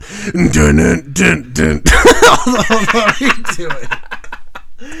Dun, dun, dun, dun.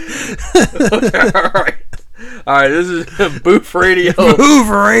 All right. This is Boof Radio. Boof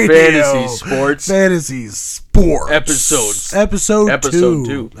Radio. Fantasy Sports. Episode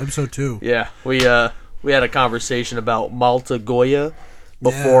 2. Yeah, we had a conversation about Malta Goya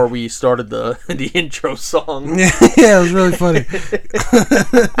before we started the intro song. Yeah, it was really funny.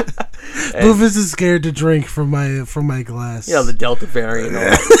 Boofus is scared to drink from my glass. Yeah, the Delta variant.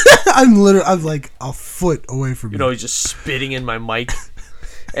 I'm like a foot away from you. He's just spitting in my mic.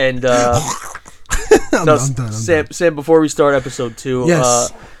 And I'm done. Sam, before we start episode 2,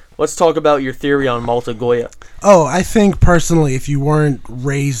 yes. Let's talk about your theory on Malta Goya. Oh, I think personally, if you weren't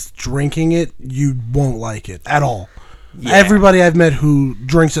raised drinking it, you won't like it at all. Yeah. Everybody I've met who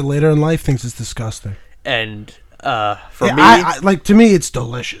drinks it later in life thinks it's disgusting. And for me, to me, it's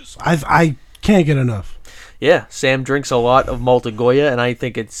delicious. I can't get enough. Yeah, Sam drinks a lot of Malta Goya, and I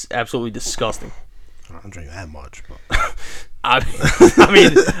think it's absolutely disgusting. I don't drink that much, but I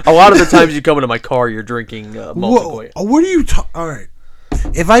mean, a lot of the times you come into my car, you're drinking Malta Goya. What are you all right.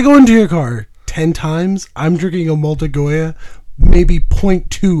 If I go into your car 10 times, I'm drinking a Malta Goya maybe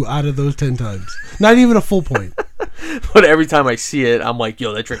 0.2 out of those 10 times. Not even a full point. But every time I see it, I'm like,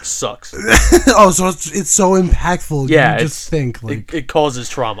 yo, that drink sucks. Oh, so it's so impactful. Yeah, you just think like it causes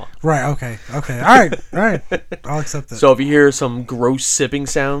trauma. Right, okay. All right. I'll accept that. So if you hear some gross sipping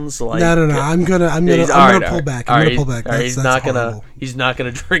sounds like No, I'm gonna pull back. I'm gonna pull back. He's not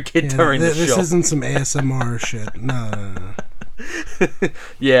gonna drink it during the show. This isn't some ASMR shit. No.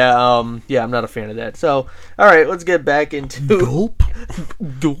 Yeah, I'm not a fan of that. So, all right, let's get back into Gulp.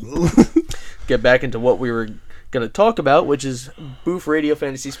 Get back into what we were going to talk about, which is Boof Radio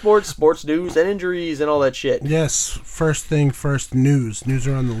Fantasy Sports news and injuries and all that shit. Yes, first thing first, news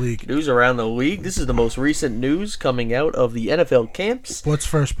around the league. News around the league. This is the most recent news coming out of the NFL camps. What's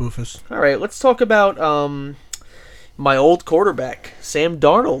first, Boofus? All right, let's talk about my old quarterback, Sam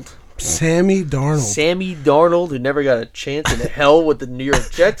Darnold. Sammy Darnold, who never got a chance in hell with the New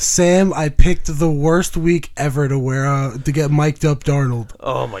York Jets. Sam, I picked the worst week ever to get mic'd up Darnold.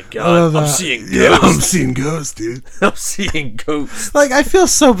 Oh my god, I'm seeing ghosts. Yeah, I'm seeing ghosts, dude. I'm seeing ghosts. Like, I feel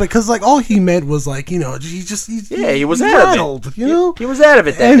so bad because all he meant was he was rattled, of it. He was out of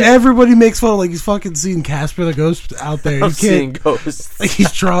it. And everybody makes fun of he's fucking seen Casper the Ghost out there. I'm seeing ghosts.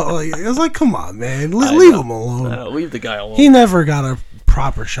 He's trying. It was like, come on, man, leave him alone. Leave the guy alone. He never got a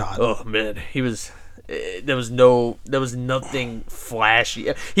proper shot. Oh man, there was nothing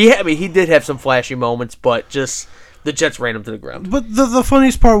flashy. He did have some flashy moments, but just the Jets ran him to the ground. But the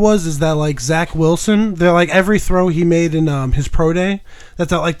funniest part is that Zach Wilson, they're every throw he made in his pro day,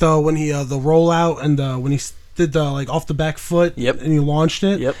 that's when he the rollout and when he did the off the back foot, yep, and he launched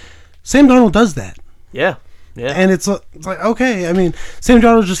it. Yep. Sam Darnold does that. Yeah. Yeah. And it's okay. I mean, Sam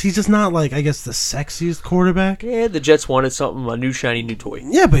Darnold he's just not I guess the sexiest quarterback. Yeah, the Jets wanted a new shiny new toy.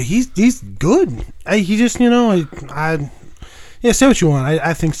 Yeah, but he's good. He just say what you want.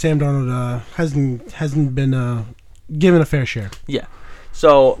 I think Sam Darnold hasn't been given a fair share. Yeah.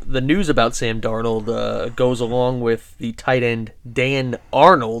 So the news about Sam Darnold goes along with the tight end Dan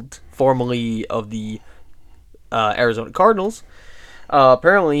Arnold, formerly of the Arizona Cardinals.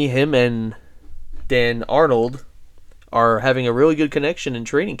 Apparently, him and Dan Arnold are having a really good connection in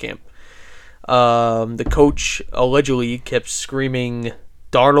training camp. The coach allegedly kept screaming,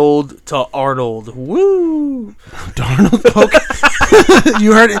 "Darnold to Arnold, woo!" Darnold, okay.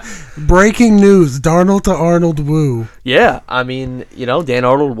 You heard it. Breaking news: Darnold to Arnold, woo. Yeah, I mean, Dan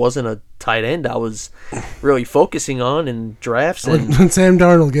Arnold wasn't a tight end I was really focusing on in drafts. And when Sam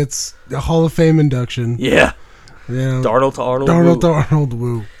Darnold gets a Hall of Fame induction, yeah, Darnold to Arnold, to Arnold,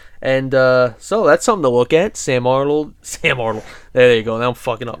 woo. And so that's something to look at. Sam Arnold. There you go. Now I'm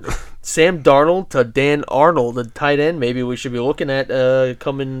fucking up. Sam Darnold to Dan Arnold, the tight end. Maybe we should be looking at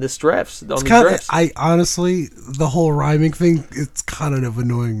coming this drafts. I honestly, the whole rhyming thing, it's kind of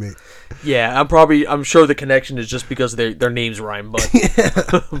annoying me. Yeah, I'm sure the connection is just because their names rhyme, but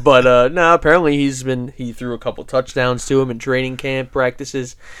yeah. But no, apparently he threw a couple touchdowns to him in training camp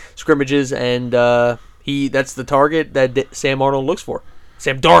practices, scrimmages, and that's the target that Sam Arnold looks for.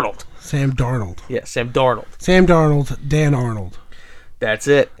 Sam Darnold. Yeah, Sam Darnold. Dan Arnold. That's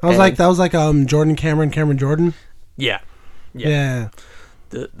it. That was Jordan Cameron Jordan. Yeah.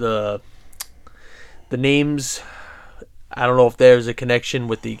 The names, I don't know if there's a connection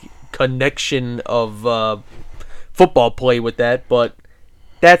with the connection of football play with that, but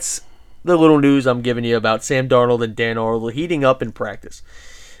that's the little news I'm giving you about Sam Darnold and Dan Arnold heating up in practice.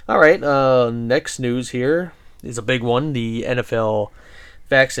 All right, next news here is a big one, the NFL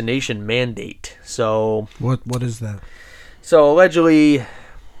vaccination mandate. So what is that? So allegedly,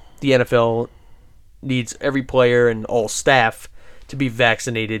 the NFL needs every player and all staff to be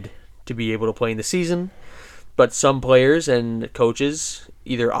vaccinated to be able to play in the season. But some players and coaches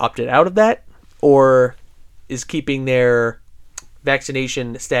either opted out of that or is keeping their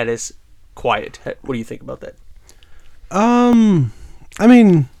vaccination status quiet. What do you think about that? I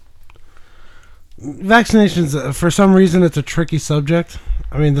mean, vaccinations, for some reason, it's a tricky subject.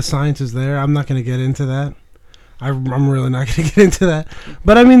 I mean, the science is there. I'm not going to get into that. I'm really not going to get into that.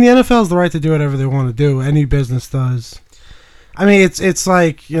 But, I mean, the NFL has the right to do whatever they want to do. Any business does. I mean, it's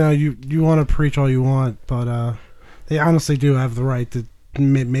like, you want to preach all you want, but they honestly do have the right to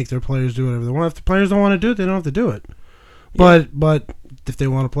make their players do whatever they want. If the players don't want to do it, they don't have to do it. Yeah. But if they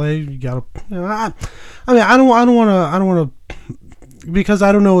want to play, you gotta. I mean, I don't want to, because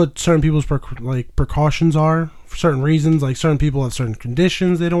I don't know what certain people's precautions are for certain reasons. Like certain people have certain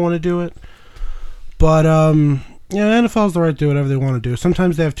conditions, they don't want to do it. But the NFL has the right to do whatever they want to do.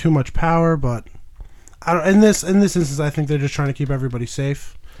 Sometimes they have too much power, but I don't. In this instance, I think they're just trying to keep everybody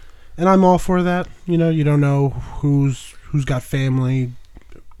safe, and I'm all for that. You don't know who's got family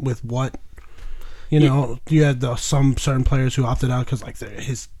with what. You had some certain players who opted out because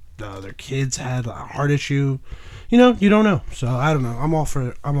their kids had a heart issue. You don't know. So I don't know. I'm all for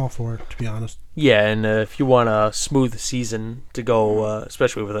it, to be honest. Yeah, and if you want a smooth season to go,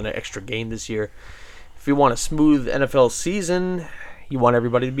 especially with an extra game this year, if you want a smooth NFL season, you want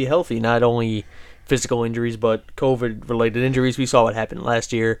everybody to be healthy. Not only physical injuries, but COVID-related injuries. We saw what happened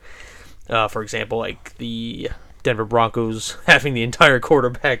last year. For example, like the Denver Broncos having the entire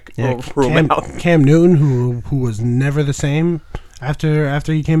quarterback room out. Cam Newton, who was never the same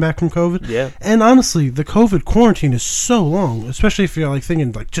after he came back from COVID. Yeah. And honestly, the COVID quarantine is so long, especially if you're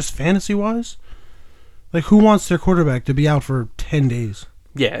thinking just fantasy wise. Who wants their quarterback to be out for 10 days?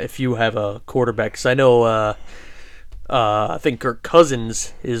 Yeah, if you have a quarterback, because I know I think Kirk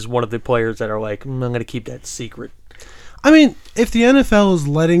Cousins is one of the players that are I'm going to keep that secret. I mean, if the NFL is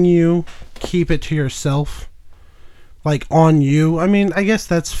letting you keep it to yourself, on you, I mean, I guess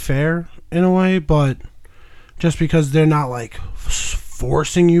that's fair in a way, but just because they're not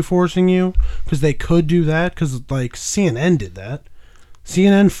forcing you, because they could do that, because CNN did that.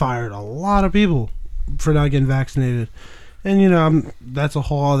 CNN fired a lot of people for not getting vaccinated, and that's a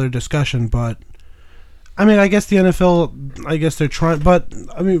whole other discussion. But I mean, I guess the NFL, I guess they're trying, but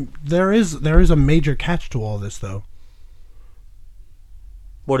I mean, there is a major catch to all this, though.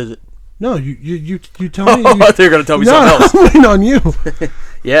 What is it? No, you tell me. They're going to tell me something else. I'm waiting on you.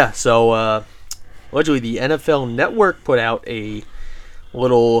 Yeah, so allegedly the NFL Network put out a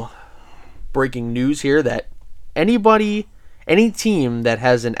little breaking news here that any team that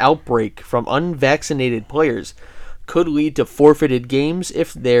has an outbreak from unvaccinated players could lead to forfeited games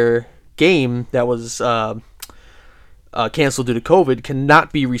if their game that was canceled due to COVID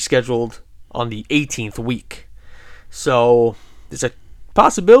cannot be rescheduled on the 18th week. So there's a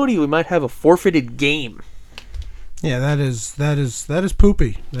possibility we might have a forfeited game. Yeah, that is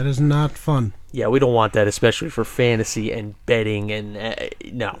poopy. That is not fun. Yeah, we don't want that, especially for fantasy and betting and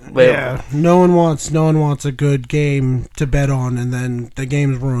no. Yeah, no one wants a good game to bet on, and then the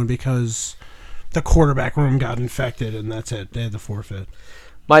game's ruined because the quarterback room got infected, and that's it. They had to forfeit.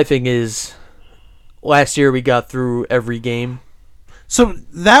 My thing is, last year we got through every game. So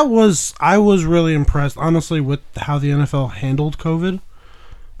I was really impressed, honestly, with how the NFL handled COVID.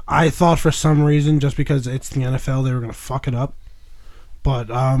 I thought for some reason, just because it's the NFL, they were going to fuck it up. But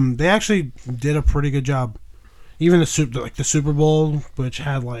they actually did a pretty good job. Even the Super Bowl, which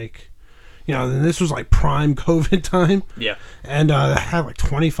had this was prime COVID time. Yeah. And had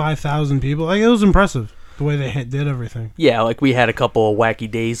 25,000 people. It was impressive the way they did everything. Yeah, we had a couple of wacky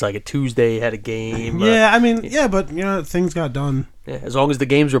days, a Tuesday had a game. Yeah, but things got done. Yeah, as long as the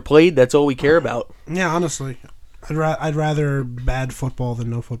games were played, that's all we care about. Yeah, honestly. I'd rather bad football than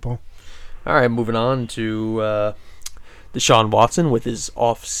no football. All right, moving on to Deshaun Watson with his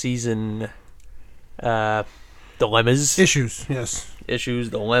off-season dilemmas. Issues, yes.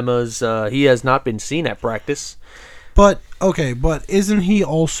 Dilemmas. He has not been seen at practice. But isn't he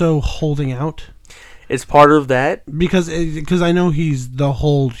also holding out? It's part of that. Because I know he's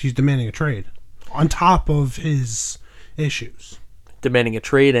demanding a trade on top of his issues. Demanding a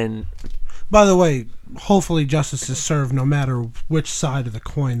trade and... By the way, hopefully justice is served no matter which side of the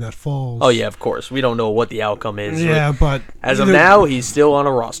coin that falls. Oh, yeah, of course. We don't know what the outcome is. Yeah, but... As of now, he's still on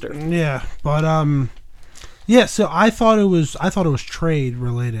a roster. Yeah, but, yeah, so I thought it was trade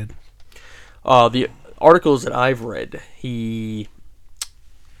related. The articles that I've read, they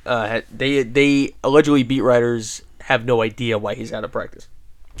allegedly beat writers have no idea why he's out of practice.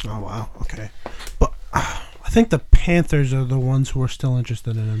 Oh, wow, okay. But I think the Panthers are the ones who are still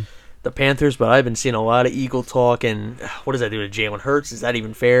interested in him. The Panthers, but I've been seeing a lot of Eagle talk, and what does that do to Jalen Hurts? Is that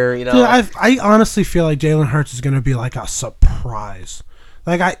even fair? You know, Dude, I honestly feel like Jalen Hurts is going to be like a surprise.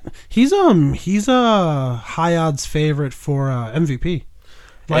 Like he's a high odds favorite for MVP.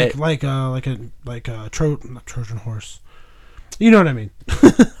 Like a Trojan horse. You know what I mean?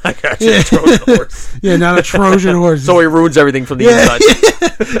 I got you. Trojan horse. Yeah, not a Trojan horse. So he ruins everything from the inside.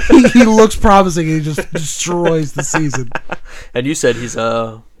 He looks promising and he just destroys the season. And you said he's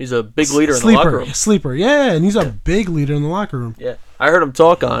a big leader in the locker room. Sleeper, yeah, and he's a big leader in the locker room. Yeah, I heard him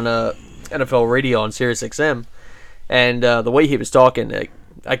talk on NFL radio on Sirius XM, and the way he was talking,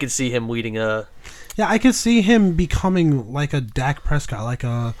 I could see him leading a. Yeah, I could see him becoming like a Dak Prescott, like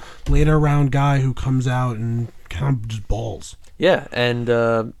a later round guy who comes out and kind of just balls. Yeah, and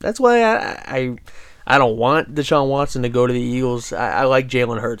that's why I don't want Deshaun Watson to go to the Eagles. I like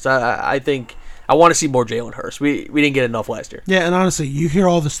Jalen Hurts. I think I want to see more Jalen Hurts. We didn't get enough last year. Yeah, and honestly, you hear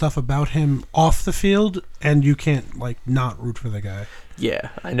all the stuff about him off the field, and you can't not root for the guy. Yeah,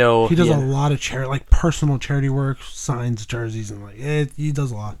 I know. He does a lot of personal charity work, signs jerseys, and he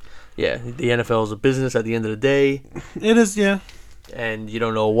does a lot. Yeah, the NFL is a business at the end of the day. It is, yeah. And you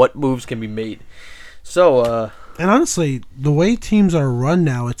don't know what moves can be made. So, and honestly, the way teams are run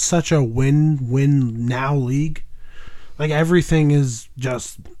now, it's such a win-win-now league. Like, everything is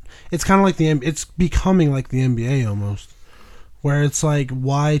just... It's kind of like it's becoming like the NBA almost. Where it's like,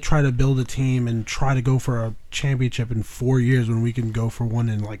 why try to build a team and try to go for a championship in 4 years when we can go for one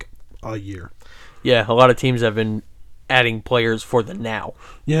in, like, a year? Yeah, a lot of teams have been adding players for the now.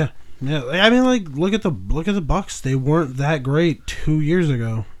 Yeah. Yeah, I mean, like, look at the Bucks. They weren't that great 2 years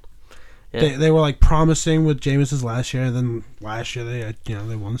ago. Yeah. They were like promising with Jameis's last year, and then last year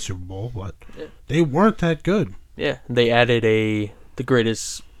they won the Super Bowl, but they weren't that good. Yeah, they added the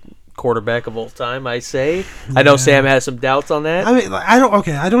greatest quarterback of all time. I say. Yeah. I know Sam has some doubts on that. I mean, I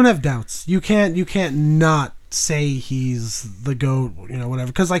don't have doubts. You can't not say he's the GOAT, whatever,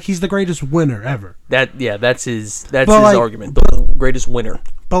 because like he's the greatest winner ever. That's his argument. The greatest winner.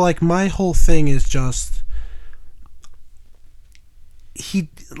 But like my whole thing is just he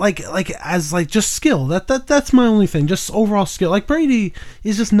as just skill. That's my only thing. Just overall skill. Like Brady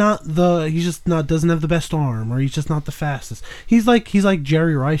is just doesn't have the best arm, or he's just not the fastest. He's like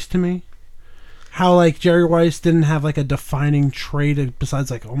Jerry Rice to me. How like Jerry Rice didn't have like a defining trait besides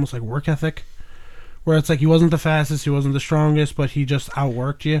like almost like work ethic. Where it's like he wasn't the fastest, he wasn't the strongest, but he just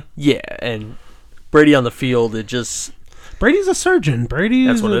outworked you. Yeah, and Brady on the field, Brady's a surgeon.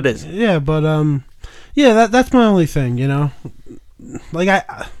 That's what it is. Yeah, but that's my only thing, Like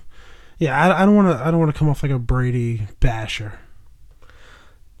I don't want to come off like a Brady basher.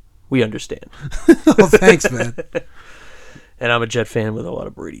 We understand. Oh, thanks, man. And I'm a Jet fan with a lot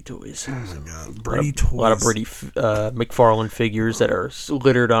of Brady toys. Oh my god, Brady toys. A lot of Brady McFarlane figures that are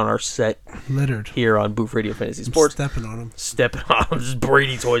littered on our set. Littered here on Booth Radio Fantasy Sports. Stepping on them. Just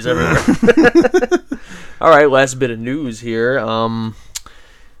Brady toys everywhere. All right, last bit of news here.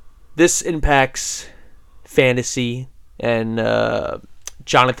 This impacts fantasy and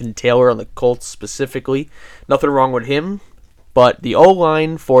Jonathan Taylor on the Colts specifically. Nothing wrong with him, but the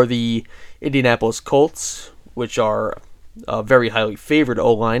O-line for the Indianapolis Colts, which are a very highly favored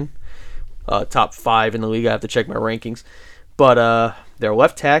O-line, top 5 in the league. I have to check my rankings. But their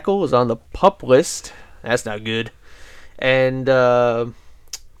left tackle is on the PUP list. That's not good. And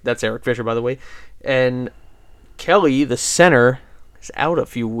that's Eric Fisher, by the way. And Kelly, the center, is out a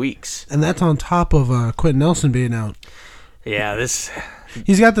few weeks. And that's on top of Quentin Nelson being out. Yeah,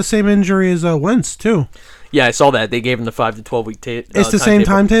 he's got the same injury as Wentz, too. Yeah, I saw that. They gave him the 5 to 12 week it's the same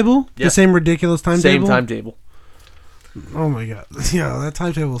timetable? Yeah. The same ridiculous timetable? Same timetable. Oh, my God. Yeah, that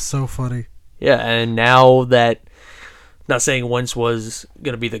timetable is so funny. Yeah, and now that, not saying Wentz was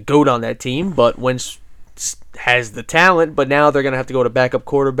going to be the GOAT on that team, but Wentz has the talent, but now they're going to have to go to backup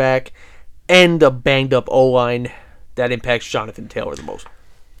quarterback and a banged-up O-line. That impacts Jonathan Taylor the most.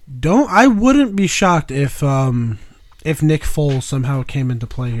 I wouldn't be shocked if Nick Foles somehow came into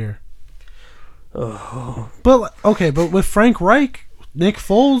play here. Oh. But with Frank Reich, Nick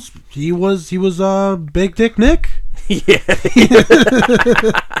Foles, he was Big Dick Nick. Yeah.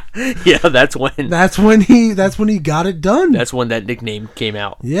 Yeah, that's when he got it done. That's when that nickname came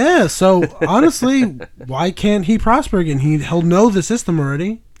out. Yeah, so honestly, why can't he prosper again? He'll know the system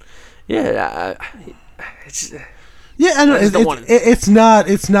already. Yeah, I know it's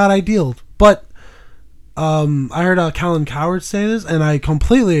not ideal, but I heard Colin Cowherd say this, and I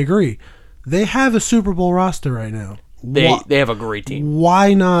completely agree. They have a Super Bowl roster right now. They have a great team.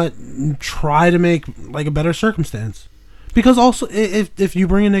 Why not try to make like a better circumstance? Because also, if you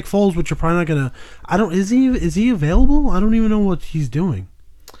bring in Nick Foles, which you're probably not gonna, I don't. Is he available? I don't even know what he's doing.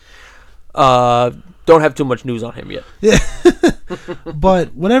 Don't have too much news on him yet. Yeah.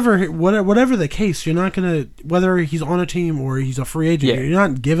 But whatever the case, you're not gonna, whether he's on a team or he's a free agent, you're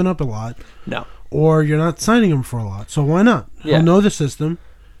not giving up a lot. No. Or you're not signing him for a lot. So why not? Yeah. He'll know the system.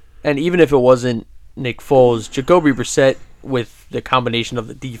 And even if it wasn't Nick Foles, Jacoby Brissett, with the combination of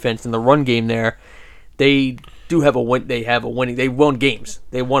the defense and the run game there, they do have a win. They have a winning. They won games.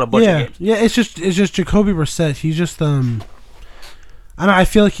 They won a bunch of games. Yeah. It's just Jacoby Brissett. He's just I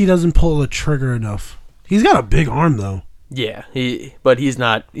feel like he doesn't pull the trigger enough. He's got a big arm though. Yeah, but he's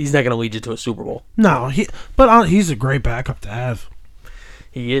not going to lead you to a Super Bowl. No, he's a great backup to have.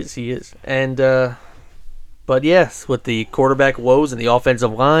 He is. And but yes, with the quarterback woes and the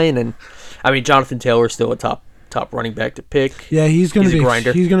offensive line, and I mean Jonathan Taylor is still a top running back to pick. Yeah, he's a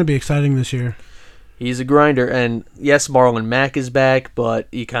grinder. He's going to be exciting this year. He's a grinder, and yes, Marlon Mack is back, but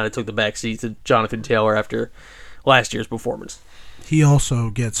he kind of took the back seat to Jonathan Taylor after last year's performance. He also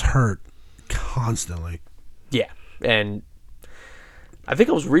gets hurt constantly. Yeah, and I think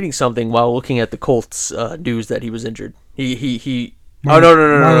I was reading something while looking at the Colts news that he was injured. He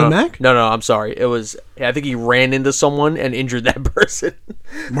Marlon Mack? No, I'm sorry. It was, I think he ran into someone and injured that person.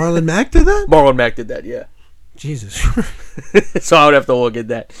 Marlon Mack did that? Marlon Mack did that, yeah. Jesus. So I would have to look at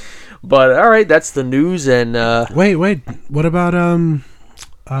that. But all right, that's the news. And wait, what about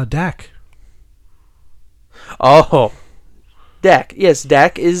Dak? Oh, Dak. Yes,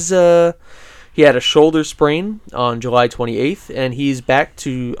 Dak is. He had a shoulder sprain on July 28th, and he's back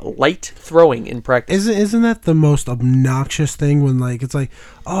to light throwing in practice. Isn't that the most obnoxious thing when it's like,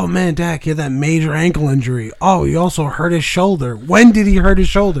 oh man, Dak, he had that major ankle injury. Oh, he also hurt his shoulder. When did he hurt his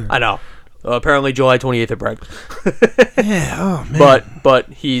shoulder? I know. Apparently July 28th at practice. Yeah, oh man. But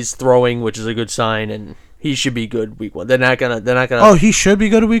he's throwing, which is a good sign, and he should be good week 1. They're not gonna. Oh, he should be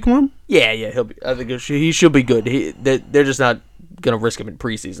good at week 1? Yeah, he'll be. I think he should be good. They're just not gonna risk him in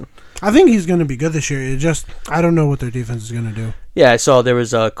preseason. I think he's gonna be good this year. I don't know what their defense is gonna do. Yeah, I saw there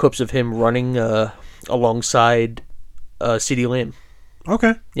was clips of him running alongside CeeDee Lamb.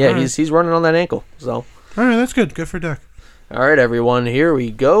 Okay. Yeah, he's running on that ankle. So. All right, that's good. Good for Dak. All right, everyone, here we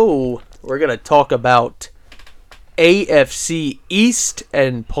go. We're going to talk about AFC East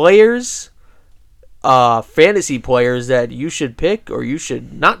and players, fantasy players that you should pick or you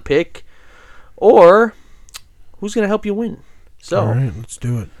should not pick, or who's going to help you win. So, all right, let's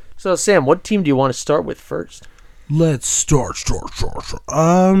do it. So, Sam, what team do you want to start with first? Let's start.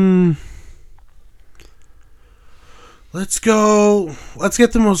 Let's go. Let's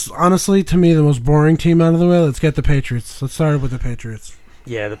get the most boring team out of the way. Let's get the Patriots. Let's start with the Patriots.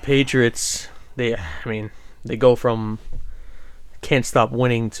 Yeah, the Patriots, they go from can't stop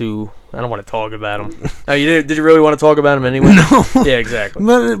winning to I don't want to talk about them. Oh, did you really want to talk about them anyway? No. Yeah, exactly.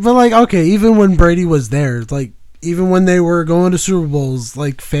 But okay, even when Brady was there, even when they were going to Super Bowls,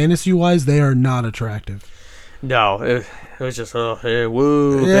 fantasy-wise, they are not attractive. No, it was just, hey,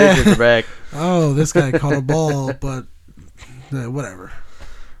 woo, yeah. Patriots are back. Oh, this guy caught a ball, but whatever.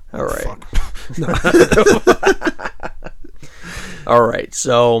 All right. Fuck. No. All right,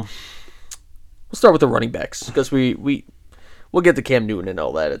 so we'll start with the running backs because we'll get to Cam Newton and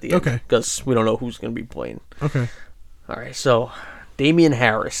all that at the end. Okay. Because we don't know who's going to be playing. Okay. All right, so Damian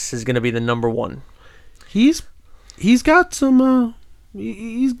Harris is going to be the number 1. He's got some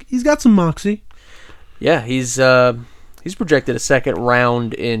he's got some moxie. Yeah, he's projected a second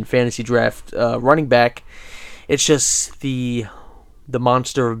round in fantasy draft running back. It's just the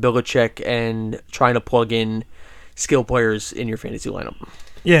monster of Belichick and trying to plug in skill players in your fantasy lineup.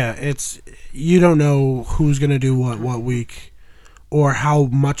 Yeah, you don't know who's going to do what week or how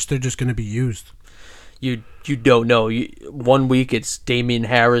much they're just going to be used. You don't know. 1 week it's Damian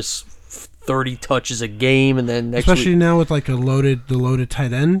Harris, 30 touches a game, and then next especially week, now with the loaded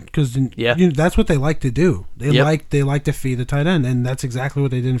tight end, because that's what they like to do. They like to feed the tight end, and that's exactly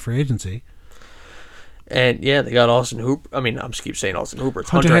what they did in free agency. And yeah, they got Austin Hooper. I mean, I'm just keep saying Austin Hooper. It's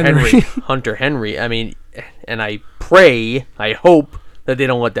Hunter Henry. Hunter Henry. I mean, and I hope that they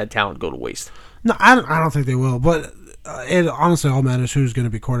don't let that talent go to waste. No, I don't think they will. But it honestly all matters who's going to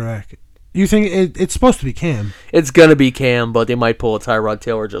be quarterback. You think it's supposed to be Cam? It's gonna be Cam, but they might pull a Tyrod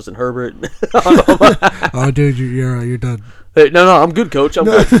Taylor, Justin Herbert. Oh, dude, you're done. Hey, no, I'm good, Coach. I'm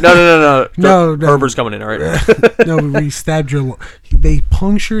good. No. No. Herbert's coming in, all right? No, we stabbed your. They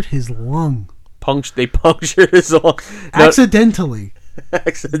punctured his lung. They punctured his lung accidentally.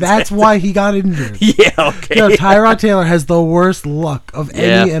 That's why he got injured. Yeah, okay. Tyrod Taylor has the worst luck of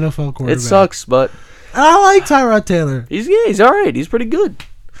any NFL quarterback. It sucks, but I like Tyrod Taylor. He's all right. He's pretty good.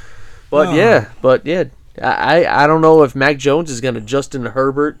 But yeah, I don't know if Mac Jones is going to Justin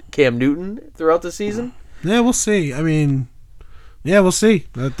Herbert, Cam Newton throughout the season. Yeah, we'll see. I mean, yeah, we'll see.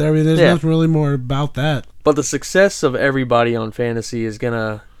 There's nothing really more about that. But the success of everybody on fantasy is going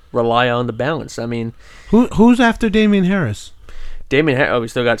to rely on the balance. I mean, who's after Damian Harris? Damian Harris. We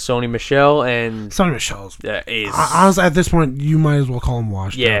still got Sony Michel and Sonny Michel's. Is honestly, at this point, you might as well call him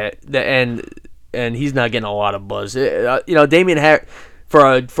washed. Yeah, and he's not getting a lot of buzz. Damian Harris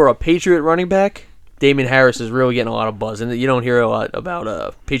for a Patriot running back. Damian Harris is really getting a lot of buzz, and you don't hear a lot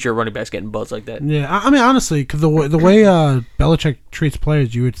about Patriot running backs getting buzz like that. Yeah, I mean, honestly, cause the way Belichick treats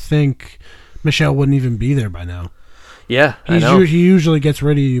players, you would think Michelle wouldn't even be there by now. Yeah, I know. He usually gets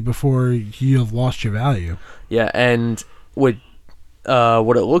rid of you before you have lost your value. Yeah, and what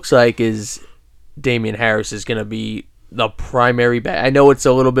it looks like is Damian Harris is going to be the primary back. I know it's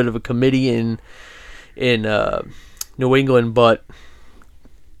a little bit of a committee in New England, but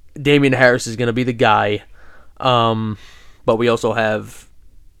Damian Harris is going to be the guy. But we also have,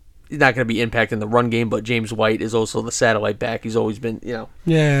 he's not going to be impacting the run game, but James White is also the satellite back. He's always been,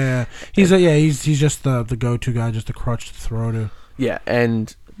 Yeah. He's just the go-to guy, just a crutch to throw to. Yeah,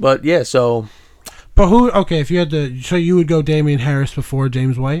 so. But who? Okay, if you had to, so you would go Damian Harris before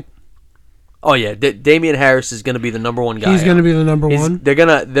James White. Oh yeah, Damian Harris is going to be the number one guy. He's going to be the number one. They're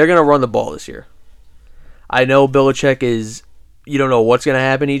gonna run the ball this year. I know Belichick is. You don't know what's going to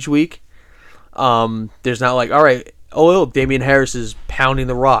happen each week. There's not like, all right, look, Damian Harris is pounding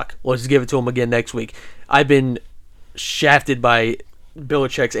the rock. Let's give it to him again next week. I've been shafted by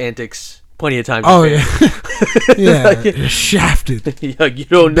Belichick's antics plenty of times. Oh, yeah. Yeah, shafted. Like, you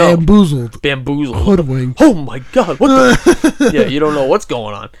don't know. Bamboozled. Hoodwinked. Oh, my God. What the? Yeah, you don't know what's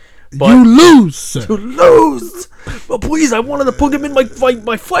going on. But you lose, sir. You lose. But please, I wanted to put him in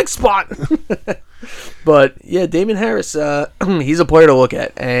my flex spot. But yeah, Damian Harris, he's a player to look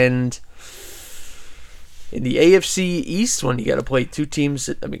at. And in the AFC East, when you got to play two teams,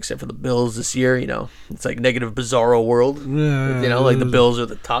 except for the Bills this year, it's like negative bizarro world. Yeah, like the Bills are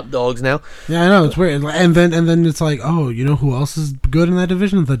the top dogs now. Yeah, I know, it's weird. And then it's like, oh, you know who else is good in that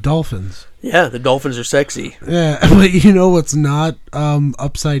division? The Dolphins. Yeah, the Dolphins are sexy. Yeah, but you know what's not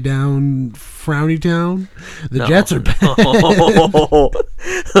upside down, frowny town? The Jets are bad.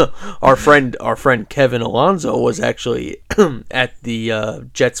 Our friend Kevin Alonso was actually at the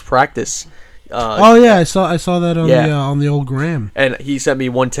Jets practice. Oh yeah, I saw that on the old gram. And he sent me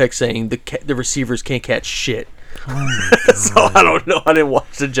one text saying the receivers can't catch shit. Oh my God. So I don't know. I didn't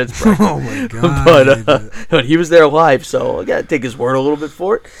watch the Jets practice. Oh my God. But he was there live, so I gotta take his word a little bit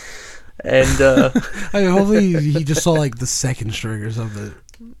for it. And hopefully he just saw like the second string or something.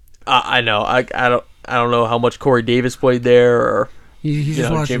 I know. I don't know how much Corey Davis played there, or he's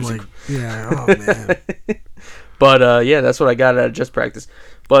just watching James. like, yeah. Oh man. But yeah, that's what I got out of Jets practice.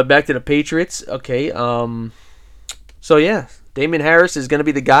 But back to the Patriots. Okay. So yeah, Damian Harris is going to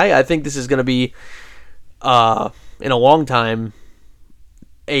be the guy. I think this is going to be, in a long time,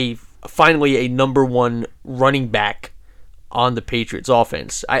 finally a number one running back on the Patriots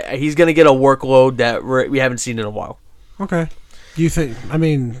offense. He's going to get a workload that we haven't seen in a while. Okay. Do you think? I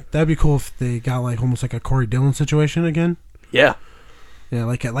mean, that'd be cool if they got like almost like a Corey Dillon situation again. Yeah. Yeah,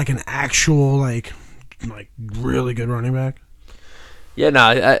 like an actual like really good running back.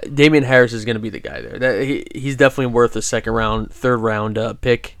 Yeah, Damian Harris is going to be the guy there. He's definitely worth a second round, third round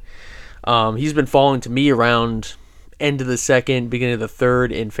pick. He's been falling to me around end of the second, beginning of the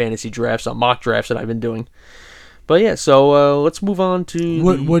third in fantasy drafts, on mock drafts that I've been doing. But yeah, so let's move on to.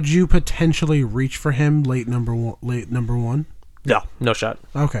 Would you potentially reach for him late number one? No shot.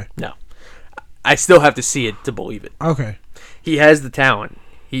 Okay. No, I still have to see it to believe it. Okay. He has the talent.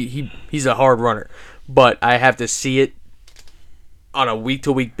 He's a hard runner, but I have to see it on a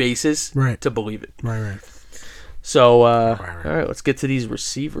week-to-week basis to believe it. Right. So, all right, let's get to these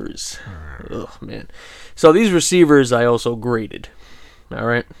receivers. Oh, man. So these receivers I also graded. All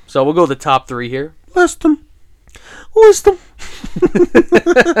right. So we'll go the top three here. List them.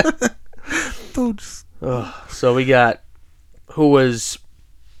 So we got who was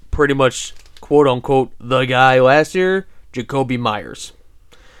pretty much quote-unquote the guy last year, Jacoby Myers.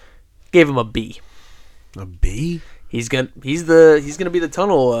 Gave him a B. A B? He's gonna be the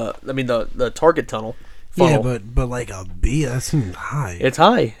tunnel. The target tunnel. Funnel. Yeah, but like a B, that seems high. It's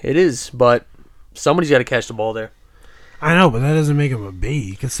high. It is, but somebody's got to catch the ball there. I know, but that doesn't make him a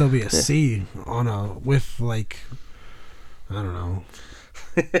B. He could still be a C with like, I don't know,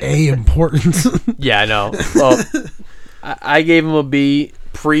 A importance. Yeah, I know. Well, I gave him a B.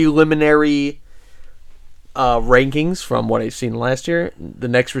 Preliminary rankings from what I've seen last year. The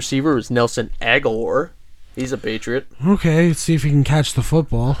next receiver is Nelson Aguilar. He's a Patriot. Okay, let's see if he can catch the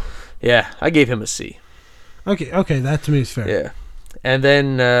football. Yeah, I gave him a C. Okay, that to me is fair. Yeah. And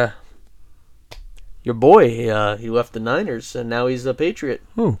then your boy, he left the Niners, and now he's a Patriot.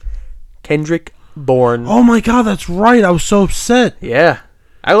 Who? Kendrick Bourne. Oh my God, that's right. I was so upset. Yeah.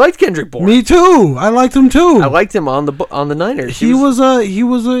 I liked Kendrick Bourne. Me too. I liked him too. I liked him on the Niners. He was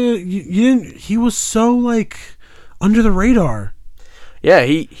so like under the radar. Yeah,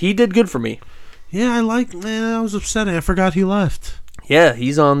 he did good for me. Yeah, I was upset. I forgot he left. Yeah,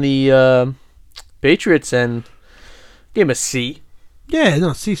 he's on the Patriots and gave him a C. Yeah,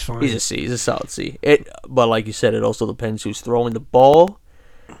 no, C's fine. He's a C. He's a solid C. But like you said, it also depends who's throwing the ball.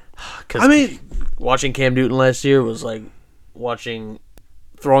 I mean, watching Cam Newton last year was like watching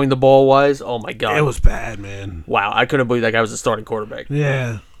throwing the ball wise. Oh my God, it was bad, man. Wow, I couldn't believe that guy was a starting quarterback.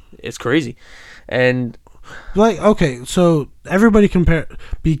 Yeah, it's crazy. And like, okay, so everybody compare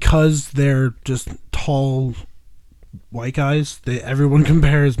because they're just tall white guys. Everyone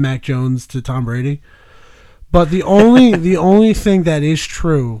compares Mac Jones to Tom Brady. But the only thing that is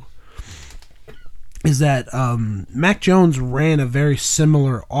true is that Mac Jones ran a very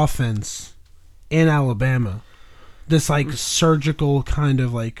similar offense in Alabama. This like surgical kind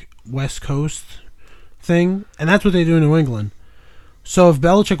of like West Coast thing, and that's what they do in New England. So if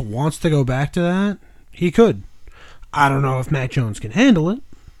Belichick wants to go back to that, he could. I don't know if Mac Jones can handle it,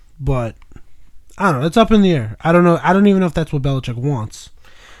 but I don't know. It's up in the air. I don't know. I don't even know if that's what Belichick wants.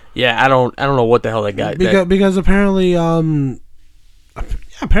 Yeah, I don't know what the hell that guy. Because apparently,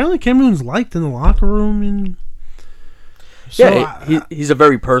 apparently Cam Newton's liked in the locker room, and so yeah, he's a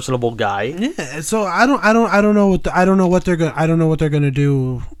very personable guy. Yeah, so I don't know what they're gonna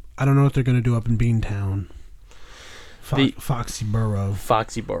do. I don't know what they're gonna do up in Beantown. Foxy Borough.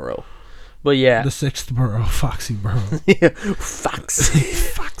 But yeah, the sixth borough, Foxy Borough. Foxy.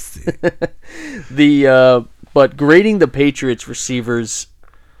 But grading the Patriots receivers,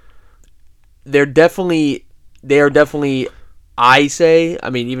 they are definitely. I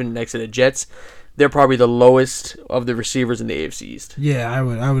mean, even next to the Jets, they're probably the lowest of the receivers in the AFC East. Yeah, I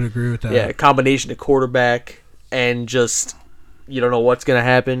would agree with that. Yeah, a combination of quarterback and just you don't know what's going to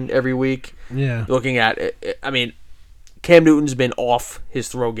happen every week. Yeah. Looking at it, I mean, Cam Newton's been off his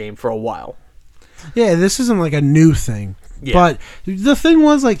throw game for a while. Yeah, this isn't like a new thing. Yeah. But the thing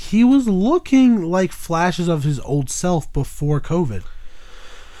was, like, he was looking like flashes of his old self before COVID.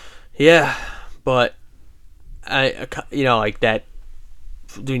 Yeah, but like that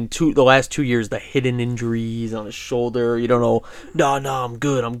during the last 2 years, the hidden injuries on his shoulder. You don't know. No, I'm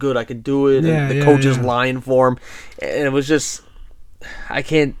good. I can do it. Yeah, and the coach is lying for him, and it was just. I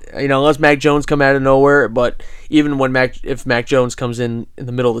can't, unless Mac Jones come out of nowhere. But even when if Mac Jones comes in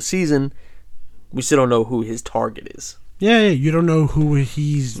the middle of the season, we still don't know who his target is. Yeah, you don't know who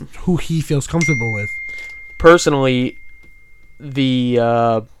he feels comfortable with. Personally,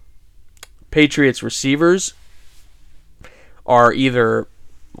 the Patriots receivers are either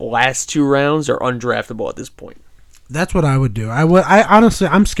last 2 rounds or undraftable at this point. That's what I would do. I honestly,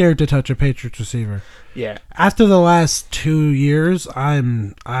 I'm scared to touch a Patriots receiver. Yeah. After the last 2 years, I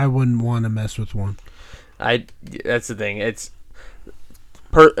wouldn't want to mess with one. That's the thing. It's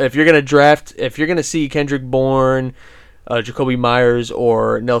if you're gonna see Kendrick Bourne, Jacoby Myers,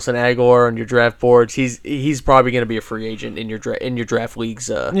 or Nelson Aguilar on your draft boards, he's probably gonna be a free agent in your draft leagues.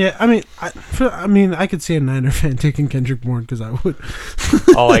 Yeah, I mean, I could see a Niner fan taking Kendrick Bourne because I would.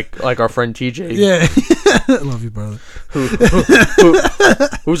 Oh, like our friend TJ. Yeah, love you, brother.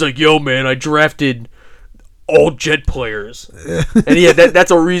 Who's like, yo, man, I drafted all Jet players, and yeah,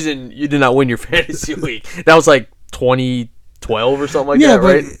 that's a reason you did not win your fantasy league. That was like 2012 or something like that,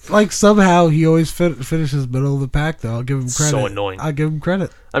 right? Yeah, but like somehow he always finishes middle of the pack, though. I'll give him credit. So annoying. I'll give him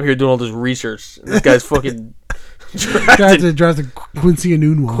credit. I'm here doing all this research. This guy's fucking drafted Quincy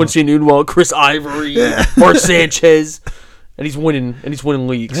Enunwa, Chris Ivory, Mark Sanchez, and he's winning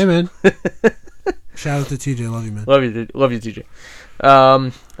leagues. Hey, man. Shout out to TJ. Love you, man. Love you, TJ.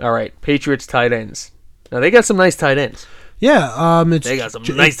 All right, Patriots tight ends. Now they got some nice tight ends. Yeah, they got some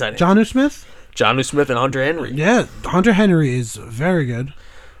nice tight ends. Jonnu Smith and Hunter Henry. Yeah, Hunter Henry is very good.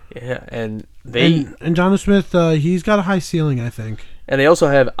 Yeah, and Jonnu Smith, he's got a high ceiling, I think. And they also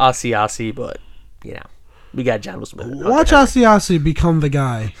have Asiasi, but we got Jonnu Smith. Watch Asiasi become the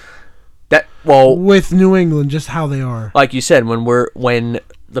guy. With New England, just how they are. Like you said, when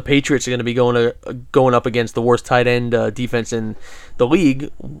the Patriots are going to be going up against the worst tight end defense in the league,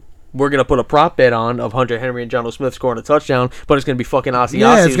 we're going to put a prop bet on of Hunter Henry and Jonnu Smith scoring a touchdown, but it's going to be fucking Asiasi.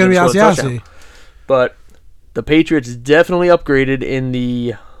 Yeah, it's going to be Asiasi. But the Patriots definitely upgraded in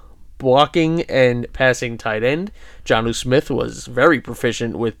the blocking and passing tight end. Jonnu Smith was very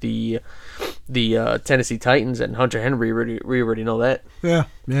proficient with the Tennessee Titans, and Hunter Henry, we already know that. Yeah.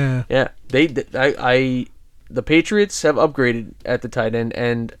 They the Patriots have upgraded at the tight end,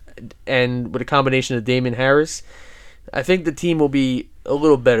 and with a combination of Damon Harris, I think the team will be a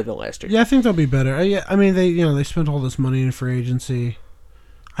little better than last year. Yeah, I think they'll be better. Yeah, I mean, they spent all this money in free agency.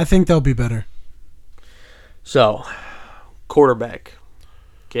 I think they'll be better. So, quarterback,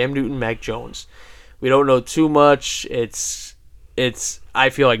 Cam Newton, Mac Jones. We don't know too much. I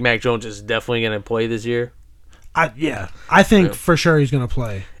feel like Mac Jones is definitely going to play this year. I think for sure he's going to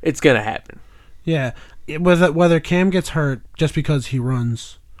play. It's going to happen. Yeah, whether Cam gets hurt just because he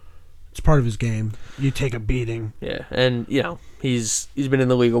runs, it's part of his game. You take a beating. Yeah, and he's been in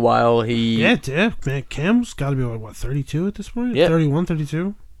the league a while. Man, Cam's got to be like 32 at this point. Yeah. 31,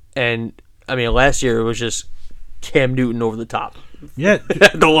 32. And I mean, last year it was just Cam Newton over the top. Yeah,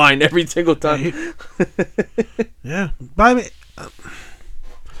 the line every single time. Yeah, but I mean,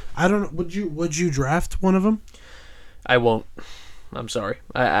 I don't know. Would you draft one of them? I won't. I'm sorry.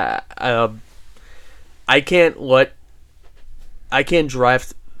 I can't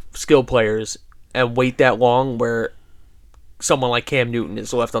draft skill players and wait that long where someone like Cam Newton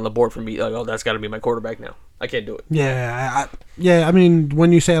is left on the board for me. Like, oh, that's got to be my quarterback now. I can't do it. Yeah, I mean,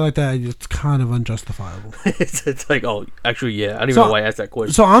 when you say it like that, it's kind of unjustifiable. It's like, oh, actually, yeah. I don't even know why I asked that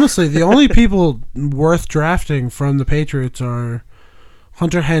question. So honestly, the only people worth drafting from the Patriots are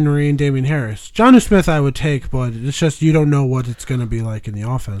Hunter Henry and Damian Harris. Jonnu Smith I would take, but it's just you don't know what it's going to be like in the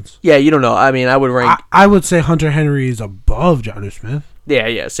offense. Yeah, you don't know. I mean, I would rank... I would say Hunter Henry is above Jonnu Smith.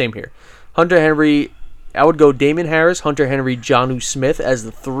 Yeah, same here. Hunter Henry, I would go Damian Harris, Hunter Henry, Jonnu Smith as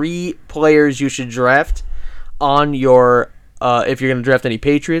the three players you should draft on your... if you're going to draft any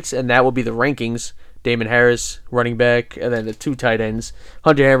Patriots, and that will be the rankings. Damon Harris, running back, and then the two tight ends,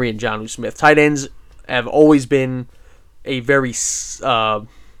 Hunter Henry and Jonnu Smith. Tight ends have always been a very slim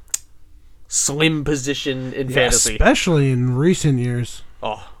position in fantasy. Especially in recent years.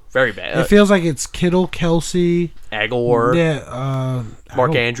 Oh, very bad. It feels like it's Kittle, Kelsey, Aguilar,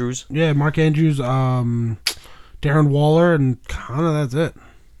 Mark Andrews. Yeah, Mark Andrews, Darren Waller, and kind of that's it.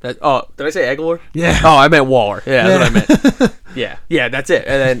 Did I say Aguilar? Yeah. Oh, I meant Waller. Yeah, that's what I meant. Yeah, that's it.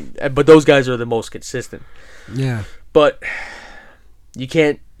 And then, but those guys are the most consistent. Yeah. But you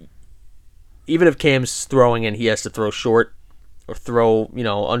can't. Even if Cam's throwing and he has to throw short or throw,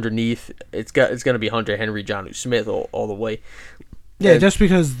 underneath, it's going to be Hunter Henry, Jonnu Smith all the way. Yeah, just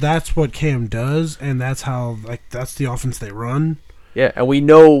because that's what Cam does, and that's how that's the offense they run. Yeah, and we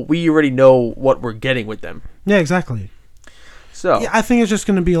already know what we're getting with them. Yeah, exactly. So yeah, I think it's just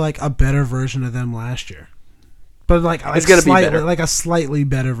going to be like a better version of them last year, but it's going to be better, like a slightly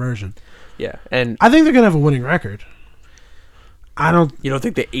better version. Yeah, and I think they're going to have a winning record. You don't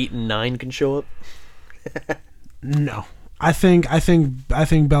think the 8-9 can show up? No, I think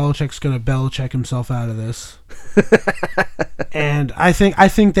Belichick's going to Belichick himself out of this, and I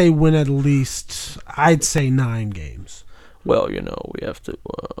think they win at least, I'd say, 9 games. Well, we have to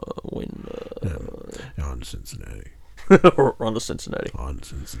win on Cincinnati. On to Cincinnati. On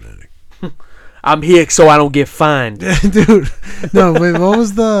Cincinnati. I'm here so I don't get fined. Dude, no, wait, what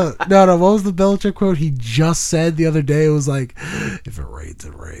was the Belichick quote he just said the other day? It was like, if it rains,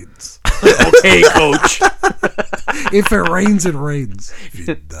 it rains. Okay, coach. If it rains, it rains. If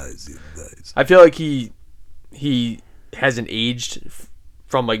it does, it does. I feel like he hasn't aged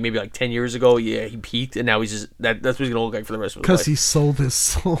from maybe 10 years ago. Yeah, he peaked, and now he's just that's what he's gonna look like for the rest of his life. Because he sold his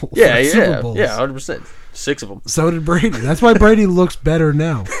soul. Yeah, Super Bowls. 100%. 6 of them. So did Brady. That's why Brady looks better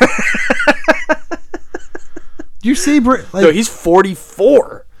now. Do you see Brady? No, he's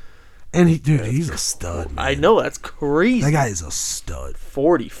 44. And he's a stud, man. I know, that's crazy. That guy is a stud.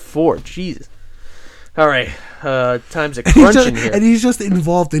 44, Jesus. All right, time's a crunching here. And he's just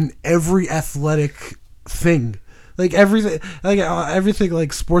involved in every athletic thing. Everything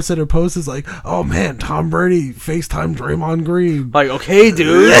SportsCenter posts is like, oh man, Tom Brady FaceTime Draymond Green. Okay,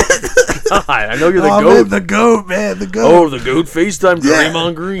 dude. God, I know you're the GOAT. Man, the GOAT, man, the GOAT. Oh, the GOAT FaceTime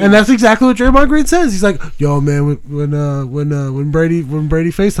Draymond Green. And that's exactly what Draymond Green says. He's like, yo, man, when Brady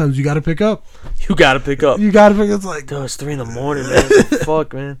FaceTimes, you got to pick up. You got to pick up. It's like, dude, it's 3 a.m, man.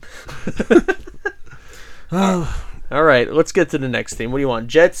 Fuck, man. All right, let's get to the next team. What do you want?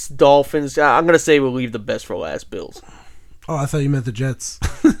 Jets, Dolphins. I'm going to say we'll leave the best for last. Bills. Oh, I thought you meant the Jets.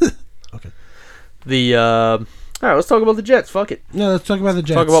 Okay. All right, let's talk about the Jets. Fuck it. No, let's talk about the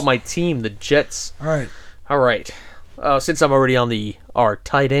Jets. Talk about my team, the Jets. All right. Since I'm already on our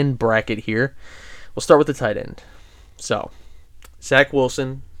tight end bracket here, we'll start with the tight end. So, Zach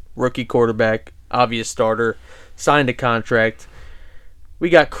Wilson, rookie quarterback, obvious starter, signed a contract. We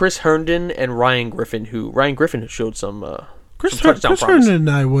got Chris Herndon and Ryan Griffin, who showed some Chris touchdown promise. Herndon,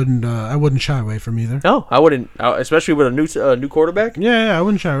 I wouldn't shy away from either. No, I wouldn't, especially with a new quarterback. Yeah, I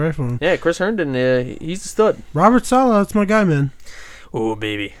wouldn't shy away from him. Yeah, Chris Herndon, he's a stud. Robert Saleh, that's my guy, man. Oh,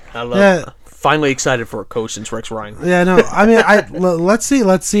 baby. I love finally excited for a coach since Rex Ryan. Yeah, no, I mean, let's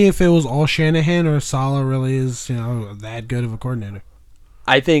see if it was all Shanahan or Saleh really is, that good of a coordinator.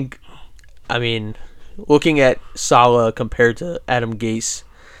 I mean, looking at Saleh compared to Adam Gase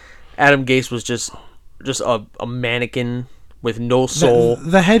was just a mannequin with no soul.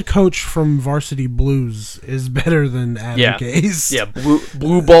 The head coach from Varsity Blues is better than Adam Gase. Yeah,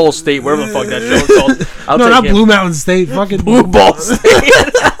 Blue Ball State, whatever the fuck that show is called. No, not Blue Mountain State. Fucking Blue Ball State.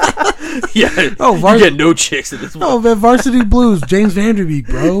 Yeah. Oh, you get no chicks at this point. Oh, man, Varsity Blues, James Vanderbeek,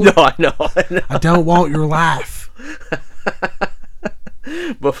 bro. No, I know. I don't want your laugh.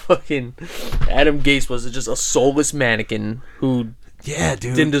 But fucking Adam Gase was just a soulless mannequin who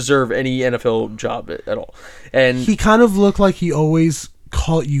didn't deserve any NFL job at all. And he kind of looked like he always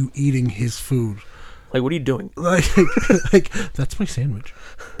caught you eating his food. Like, what are you doing? Like that's my sandwich.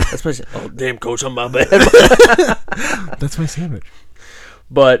 That's my oh damn, coach, I'm my bad. That's my sandwich.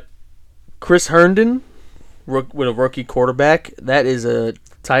 But Chris Herndon with a rookie quarterback, that is a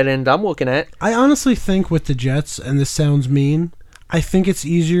tight end I'm looking at. I honestly think with the Jets, and this sounds mean, I think it's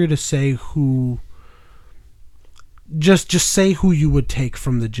easier to say who. Just say who you would take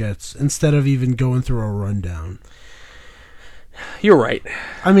from the Jets instead of even going through a rundown. You're right.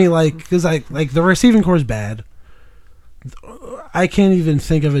 I mean, because the receiving core is bad. I can't even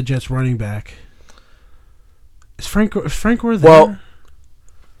think of a Jets running back. Is Frank Gore there? Well,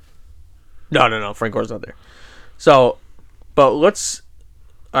 no, Frank Gore's not there. So, but let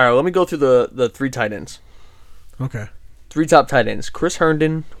me go through the three tight ends. Okay. Three top tight ends: Chris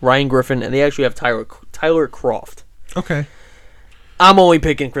Herndon, Ryan Griffin, and they actually have Tyler Kroft. Okay. I'm only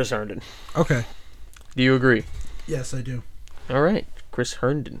picking Chris Herndon. Okay. Do you agree? Yes, I do. All right, Chris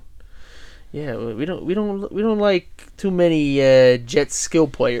Herndon. Yeah, we don't like too many Jets skill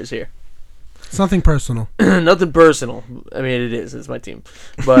players here. It's nothing personal. Nothing personal. I mean, it is. It's my team,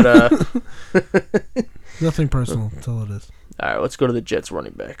 but nothing personal. That's all it is. All right, let's go to the Jets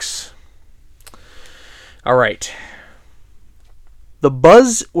running backs. All right. The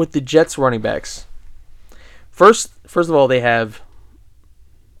buzz with the Jets running backs. First of all, they have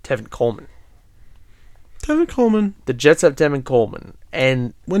Tevin Coleman. Tevin Coleman. The Jets have Tevin Coleman,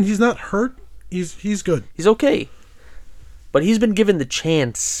 and when he's not hurt, he's good. He's okay, but he's been given the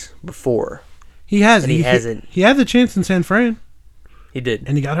chance before. He has. And he hasn't. He had the chance in San Fran. He did,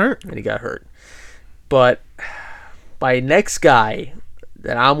 and he got hurt. But my next guy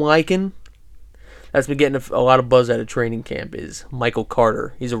that I'm liking, that's been getting a lot of buzz out of training camp, is Michael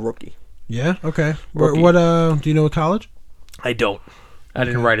Carter. He's a rookie. Yeah. Okay. Rookie. What? Do you know what college? I don't. I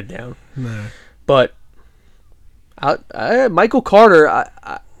didn't write it down. No. But Michael Carter,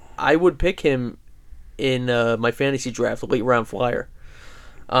 I would pick him in my fantasy draft, a late round flyer.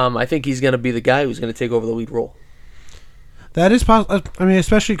 I think he's going to be the guy who's going to take over the lead role. That is possible. I mean,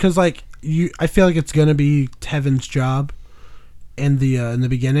 especially because I feel like it's going to be Tevin's job in the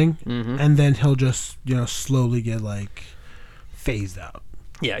beginning, and then he'll just slowly get phased out.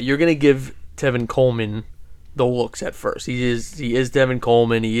 Yeah, you're going to give Tevin Coleman the looks at first. He is Tevin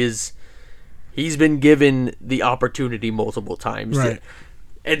Coleman. He's been given the opportunity multiple times. Right.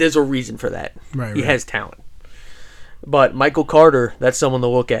 And there's a reason for that. Right. He has talent. But Michael Carter, that's someone to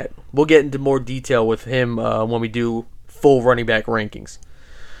look at. We'll get into more detail with him when we do full running back rankings.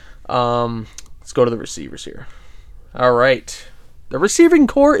 Let's go to the receivers here. All right. The receiving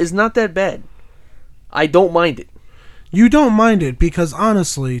core is not that bad. I don't mind it. You don't mind it because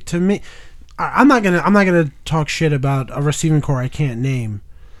honestly, to me, I'm not gonna talk shit about a receiving core I can't name.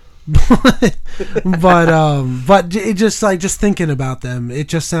 but it just thinking about them, it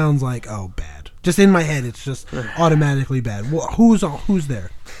just sounds like bad. Just in my head, it's just automatically bad. Who's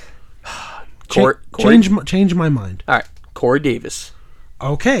there? Change my mind. All right, Corey Davis.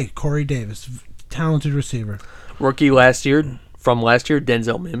 Okay, Corey Davis, talented receiver. Rookie from last year,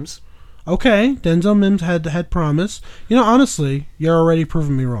 Denzel Mims. Okay, Denzel Mims had promise. Honestly, you're already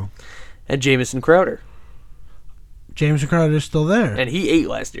proving me wrong. And Jamison Crowder. James Crowder is still there, and he ate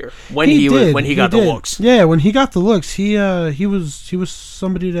last year when he got the looks. Yeah, when he got the looks, he was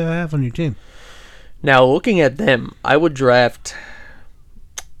somebody to have on your team. Now, looking at them, I would draft.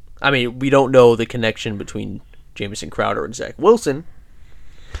 I mean, we don't know the connection between Jamison Crowder and Zach Wilson.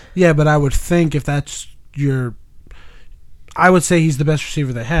 Yeah, but I would think if that's I would say he's the best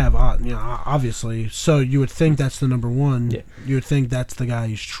receiver they have, obviously. So you would think that's the number one. Yeah. You would think that's the guy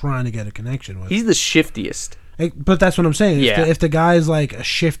he's trying to get a connection with. He's the shiftiest. But that's what I'm saying. Yeah. If the guy's like a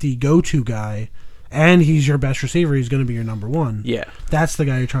shifty go-to guy, and he's your best receiver, he's going to be your number one. Yeah. That's the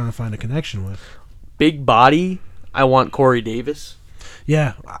guy you're trying to find a connection with. Big body, I want Corey Davis.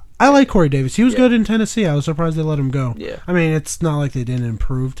 Yeah, I like Corey Davis. He was good in Tennessee. I was surprised they let him go. Yeah. I mean, it's not like they didn't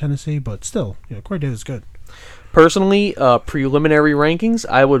improve Tennessee, but still, Corey Davis is good. Personally, preliminary rankings,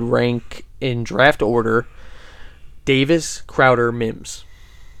 I would rank in draft order Davis, Crowder, Mims.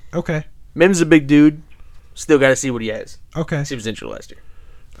 Okay. Mims is a big dude. Still got to see what he has. Okay. He was injured last year.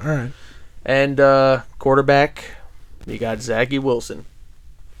 All right. And quarterback, you got Zach Wilson.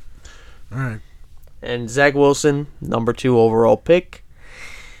 All right. And Zach Wilson, number 2 overall pick.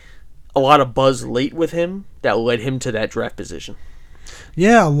 A lot of buzz late with him that led him to that draft position.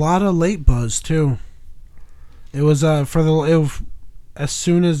 Yeah, a lot of late buzz too. It was as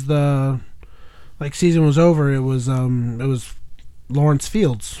soon as the season was over, it was Lawrence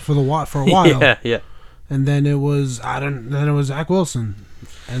Fields for a while. Yeah. And then it was Zach Wilson,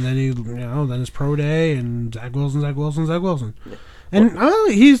 and then then his pro day and Zach Wilson.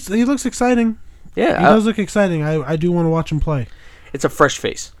 And he looks exciting. Yeah, he does look exciting. I do want to watch him play. It's a fresh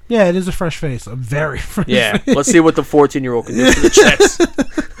face. Yeah, it is a fresh face. A very fresh face. Let's see what the 14-year-old can do for the Jets.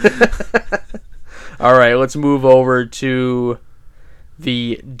 All right, let's move over to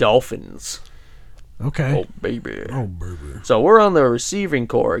the Dolphins. Okay. Oh, baby. Oh. So we're on the receiving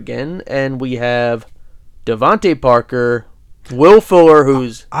core again, and we have Devontae Parker, Will Fuller,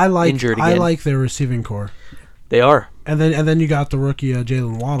 who's injured again. I like their receiving core. They are. And then you got the rookie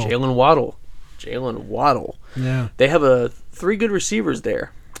Jalen Waddle. Jalen Waddle. Yeah. They have 3 good receivers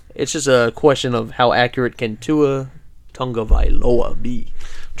there. It's just a question of how accurate can Tua Tagovailoa be.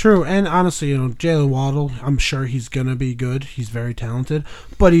 True, and honestly, Jalen Waddle, I'm sure he's gonna be good. He's very talented,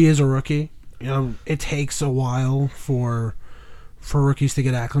 but he is a rookie. It takes a while for rookies to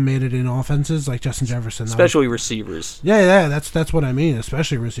get acclimated in offenses like Justin Jefferson, especially receivers. Yeah, that's what I mean,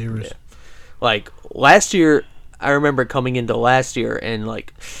 especially receivers. Yeah. Like last year, I remember coming into last year and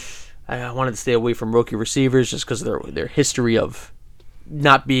I wanted to stay away from rookie receivers just because of their history of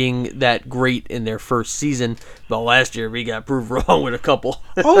not being that great in their first season. But last year we got proved wrong with a couple.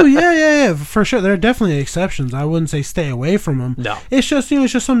 Oh yeah, for sure. There are definitely exceptions. I wouldn't say stay away from them. No, it's just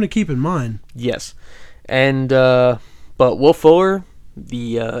it's just something to keep in mind. Yes, and but Will Fuller,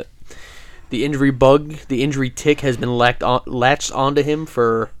 the injury bug, the injury tick has been latched onto him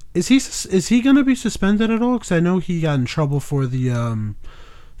for. Is he going to be suspended at all? Because I know he got in trouble for the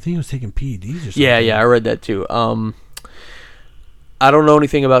I think he was taking PEDs or something. Yeah, I read that too. I don't know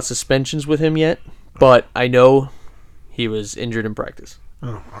anything about suspensions with him yet, but I know he was injured in practice.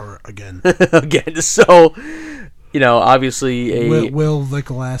 Oh, again. Again. So, obviously Will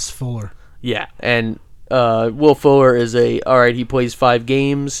Nicholas Fuller. Yeah, and Will Fuller is alright, he plays 5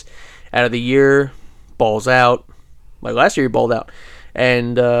 games out of the year, balls out. Like last year he balled out.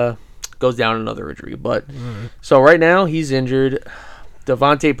 And goes down another injury. But so right now he's injured.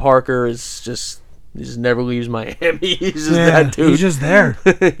 Devontae Parker is he just never leaves Miami. He's just that dude. He's just there.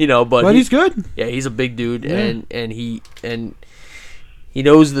 But he's good. Yeah, he's a big dude, and he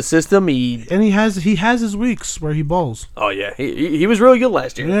knows the system. He has his weeks where he balls. Oh yeah, he was really good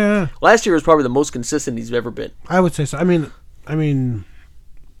last year. Yeah, last year was probably the most consistent he's ever been. I would say so. I mean,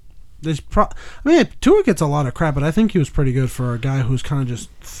 Tua gets a lot of crap, but I think he was pretty good for a guy who's kind of just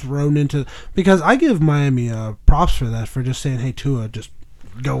thrown into. Because I give Miami props for that, for just saying, "Hey, Tua, just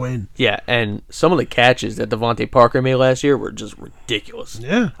go in." Yeah, and some of the catches that Devontae Parker made last year were just ridiculous.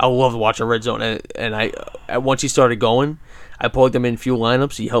 Yeah, I love watching red zone, and I once he started going, I plugged him in a few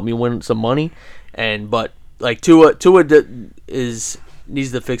lineups. He helped me win some money, but like Tua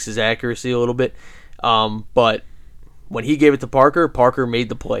needs to fix his accuracy a little bit, but. When he gave it to Parker, Parker made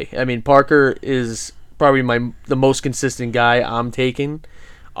the play. I mean, Parker is probably the most consistent guy I'm taking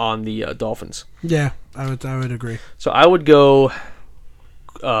on the Dolphins. Yeah, I would agree. So I would go.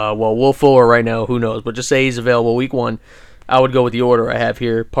 Will Fuller right now, who knows? But just say he's available week 1. I would go with the order I have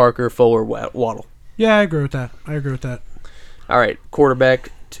here: Parker, Fuller, Waddle. Yeah, I agree with that. All right,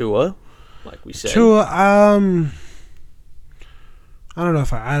 quarterback Tua, like we said. Tua, I don't know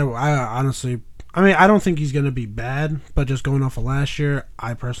if I honestly. I don't think he's going to be bad, but just going off of last year,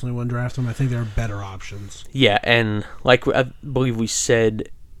 I personally wouldn't draft him. I think there are better options. Yeah, and like I believe we said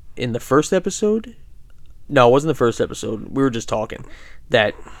in the first episode, no, it wasn't the first episode. We were just talking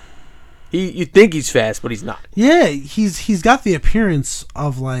that you think he's fast, but he's not. Yeah, he's got the appearance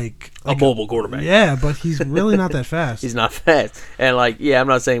of like a mobile quarterback. Yeah, but he's really not that fast. He's not fast, and I'm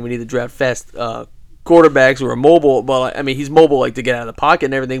not saying we need to draft fast. Quarterbacks who are mobile, but he's mobile to get out of the pocket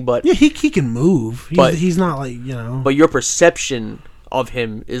and everything. But yeah, he can move. He's not But your perception of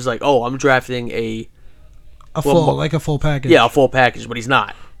him is I'm drafting a full package. Yeah, a full package, but he's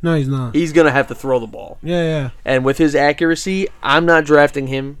not. No, he's not. He's going to have to throw the ball. Yeah. And with his accuracy, I'm not drafting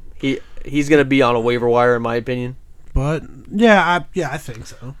him. He's going to be on a waiver wire, in my opinion. But I think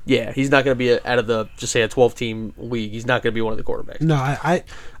so. Yeah, he's not going to be out of the, just say, a 12-team league. He's not going to be one of the quarterbacks. No,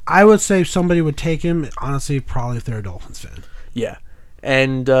 I would say if somebody would take him, honestly, probably if they're a Dolphins fan. Yeah.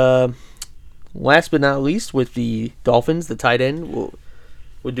 And last but not least, with the Dolphins, the tight end,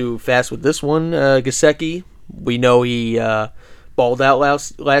 we'll do fast with this one. Gesicki, we know he balled out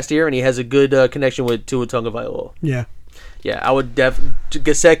last year, and he has a good connection with Tua Tagovailoa. Yeah. Yeah, I would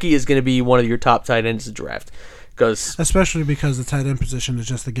Gesicki is going to be one of your top tight ends to draft. Especially because the tight end position is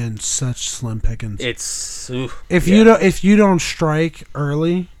just, again, such slim pickings. If you don't strike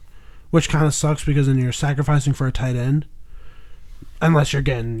early, which kind of sucks because then you're sacrificing for a tight end, unless you're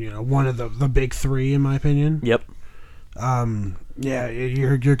getting one of the big three, in my opinion. Yep.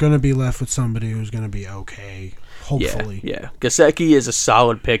 You're going to be left with somebody who's going to be okay. Hopefully. Yeah. Gesicki is a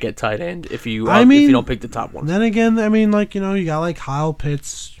solid pick at tight end if you don't pick the top one. Then again, I mean, you got like Kyle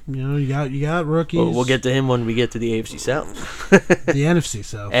Pitts. You got rookies. We'll get to him when we get to the AFC South. The NFC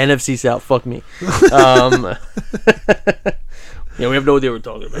South. NFC South. Fuck me. Yeah, we have no idea what we're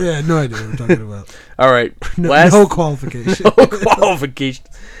talking about. Yeah, no idea what we're talking about. All right. No qualification. No qualification.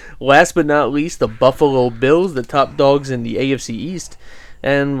 Last but not least, the Buffalo Bills, the top dogs in the AFC East.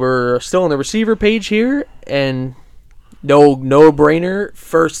 And we're still on the receiver page here. And no-brainer.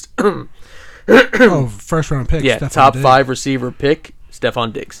 First first round pick. Yeah, Stephon top Diggs. 5 receiver pick,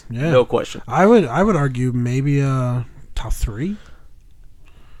 Stephon Diggs. Yeah. No question. I would argue maybe top 3.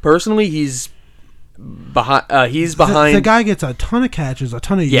 Personally, he's behind. The guy gets a ton of catches, a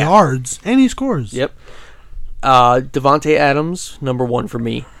ton of yards, and he scores. Yep. Devontae Adams, number 1 for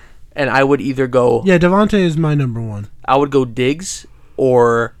me. And I would either go... Yeah, Devontae is my number 1. I would go Diggs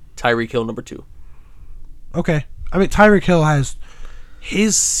or Tyreek Hill, number 2. Okay. I mean, Tyreek Hill has...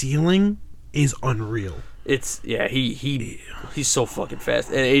 His ceiling is unreal. He's so fucking fast.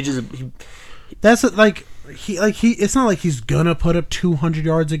 And ages... That's like... It's not like he's gonna put up 200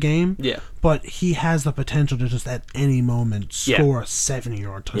 yards a game. Yeah. But he has the potential to just at any moment score a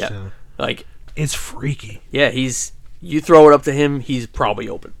 70-yard touchdown. Yeah. Like... It's freaky. Yeah, you throw it up to him, he's probably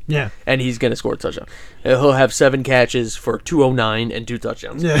open. Yeah. And he's going to score a touchdown. And he'll have 7 catches for 209 and 2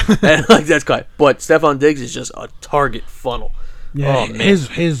 touchdowns. Yeah. And that's kind. But Stephon Diggs is just a target funnel. Yeah, oh, man.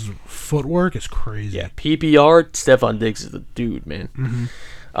 His footwork is crazy. Yeah, PPR, Stephon Diggs is the dude, man.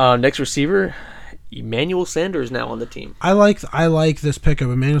 Mm-hmm. Next receiver, Emmanuel Sanders now on the team. I like this pickup.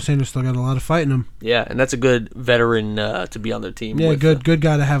 Emmanuel Sanders still got a lot of fight in him. Yeah, and that's a good veteran to be on their team. Yeah, good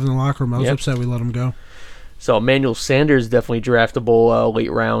guy to have in the locker room. I was upset we let him go. So Emmanuel Sanders definitely draftable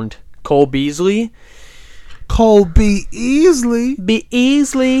late round. Cole Beasley. Be Beasley.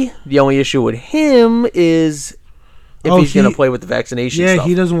 The only issue with him is if he's going to play with the vaccination stuff. Yeah,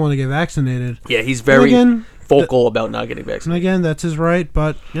 he doesn't want to get vaccinated. Yeah, he's very vocal about not getting vaccinated. And again, that's his right,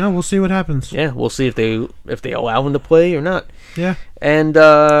 but we'll see what happens. Yeah, we'll see if they allow him to play or not. Yeah. And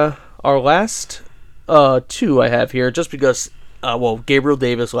our last 2 I have here, just because Gabriel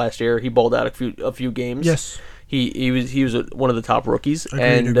Davis last year, he balled out a few games. Yes. He was one of the top rookies.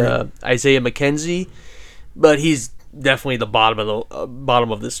 Agreed. Isaiah McKenzie, but he's definitely the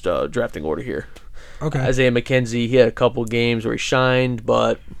bottom of this drafting order here. Okay. Isaiah McKenzie, he had a couple games where he shined,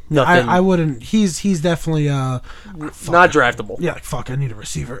 but nothing. I wouldn't. He's definitely not draftable. Yeah, I need a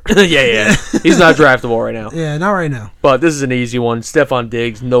receiver. yeah. He's not draftable right now. Yeah, not right now. But this is an easy one. Stephon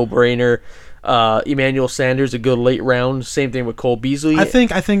Diggs, no brainer. Emmanuel Sanders, a good late round. Same thing with Cole Beasley. I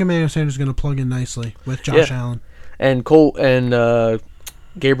think Emmanuel Sanders is going to plug in nicely with Josh Allen. And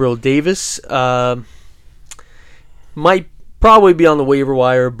Gabriel Davis might probably be on the waiver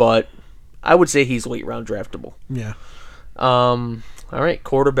wire, but I would say he's late round draftable. Yeah. All right,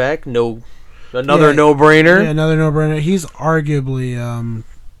 quarterback, another no-brainer. Yeah, another no-brainer. He's arguably,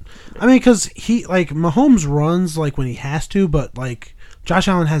 because he Mahomes runs when he has to, but Josh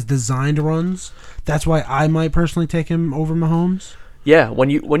Allen has designed runs. That's why I might personally take him over Mahomes. Yeah, when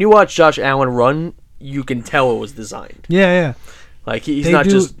you watch Josh Allen run, you can tell it was designed. Yeah.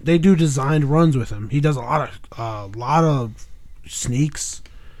 They do designed runs with him. He does a lot of sneaks.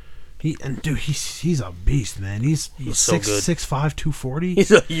 He's a beast, man. He's so good. 6'5", 240.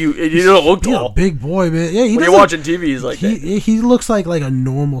 You don't look tall. He's a big boy, man. Yeah, when you're watching TV, he's like that. He looks like a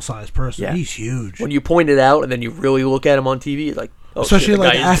normal sized person. Yeah. He's huge. When you point it out and then you really look at him on TV, it's like, oh, especially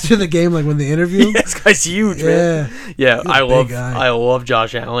shit, after the game, when the interview. Yeah, this guy's huge, man. Yeah, I love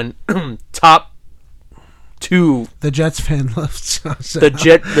Josh Allen. to The Jets fan loves Josh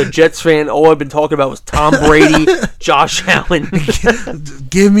the Jets fan. All I've been talking about was Tom Brady, Josh Allen.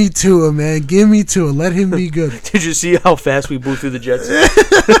 Give me Tua, man. Give me Tua. Let him be good. Did you see how fast we blew through the Jets?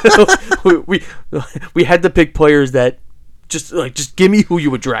 we had to pick players that just give me who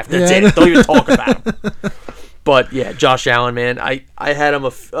you would draft. That's it. Don't even talk about him. But yeah, Josh Allen, man. I had him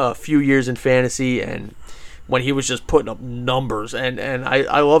a few years in fantasy, and when he was just putting up numbers, and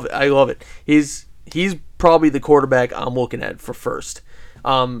I love it. I love it. He's probably the quarterback I'm looking at for first.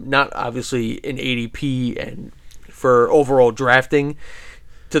 Not obviously in ADP and for overall drafting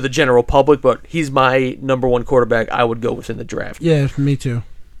to the general public, but he's my number one quarterback I would go with in the draft. Yeah, me too.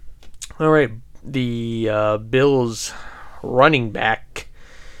 All right, the Bills running back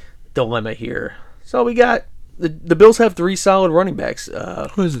dilemma here. So we got the Bills have three solid running backs.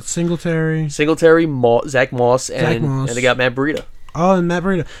 Who is it? Singletary, Zach Moss, and they got Matt Breida. Oh, and Matt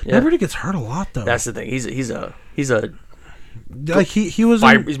Breida. Yeah. Matt Breida gets hurt a lot though. That's the thing. He's a like he was.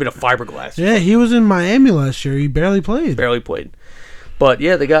 He's been a fiberglass. Yeah, he was in Miami last year. He barely played. But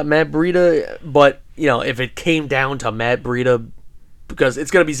yeah, they got Matt Breida. But if it came down to Matt Breida, because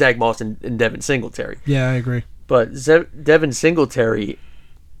it's gonna be Zach Moss and Devin Singletary. Yeah, I agree. But Devin Singletary,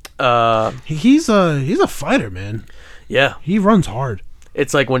 he's a fighter, man. Yeah, he runs hard.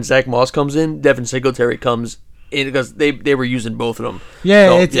 It's like when Zach Moss comes in, Devin Singletary comes in because they were using both of them.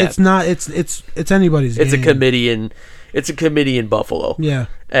 Yeah, so, it's anybody's game. It's a committee in Buffalo. Yeah,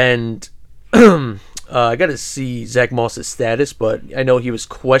 and I got to see Zach Moss's status, but I know he was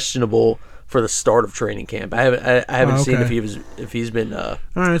questionable for the start of training camp. I haven't seen if he's been. All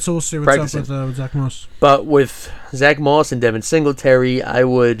right, so we'll see what's up with Zach Moss. But with Zach Moss and Devin Singletary, I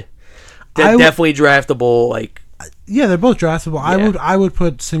would definitely draftable. Like, yeah, they're both draftable. Yeah. I would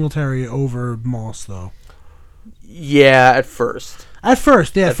put Singletary over Moss though. Yeah, at first.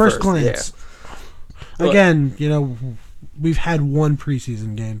 First glance. Yeah. Again, we've had one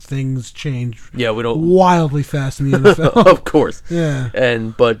preseason game. Things change. Yeah, we don't wildly fast in the NFL. Of course. Yeah.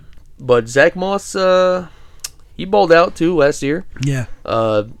 But Zach Moss, he balled out too last year. Yeah.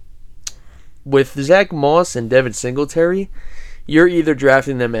 With Zach Moss and Devin Singletary, you're either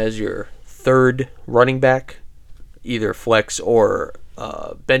drafting them as your third running back, either flex or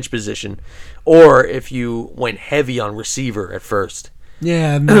bench position, or if you went heavy on receiver at first.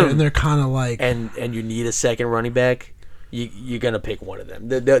 Yeah, and they're kind of like... And you need a second running back, you're going to pick one of them.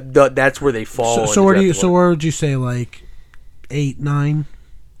 That's where they fall. So where would you say, like, 8, 9?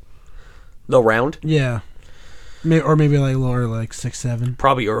 The round? Yeah. Or maybe like lower, like 6, 7.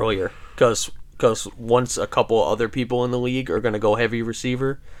 Probably earlier, because once a couple other people in the league are going to go heavy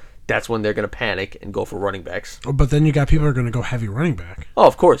receiver, that's when they're going to panic and go for running backs. But then you got people who are going to go heavy running back. Oh,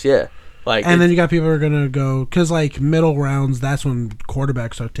 of course, yeah. And then you got people who are going to go... Because, like, middle rounds, that's when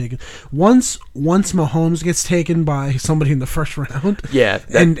quarterbacks are taken. Once Mahomes gets taken by somebody in the first round... Yeah.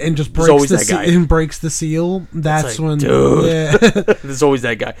 And just breaks the seal, that's when... Dude. Yeah. There's always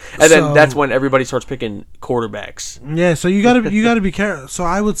that guy. And then that's when everybody starts picking quarterbacks. Yeah, so you gotta be careful. So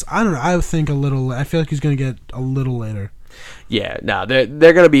I don't know, I would think a little... I feel like he's going to get a little later. Yeah, no, they're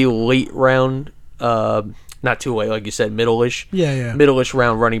going to be late round... not too late, like you said, middle-ish. Yeah. Middle-ish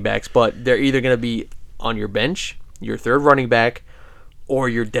round running backs, but they're either going to be on your bench, your third running back, or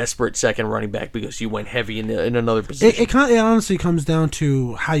your desperate second running back because you went heavy in another position. It honestly comes down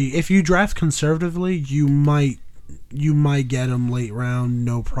to how if you draft conservatively, you might get them late round,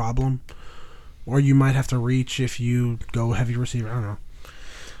 no problem, or you might have to reach if you go heavy receiver. I don't know.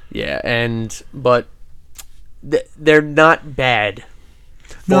 Yeah, but they're not bad.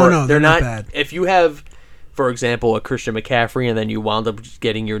 No, they're not bad. If you have, for example, a Christian McCaffrey, and then you wound up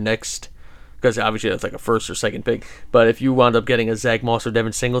getting your next, because obviously that's like a first or second pick, but if you wound up getting a Zach Moss or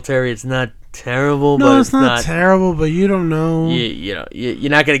Devin Singletary, it's not terrible. No, but it's not terrible, but you don't know. You're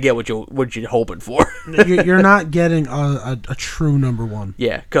not going to get what you're hoping for. You're not getting a true number one.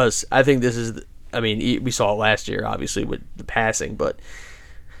 Yeah, because I think this is, we saw it last year, obviously, with the passing, but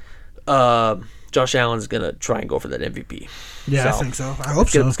Josh Allen's going to try and go for that MVP. Yeah, I think so. I hope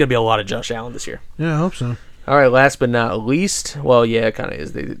so. It's going to be a lot of Josh Allen this year. Yeah, I hope so. All right, last but not least, well, yeah, it kind of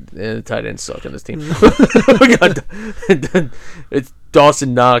is. The tight ends suck on this team. We got it's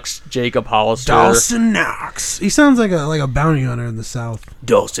Dawson Knox, Jacob Hollister. Dawson Knox. He sounds like a bounty hunter in the South.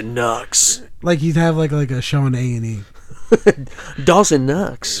 Dawson Knox. Like he'd have like a show on A&E. Dawson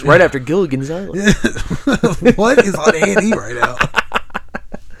Knox, right after Gilligan's Island. What is on A&E right now?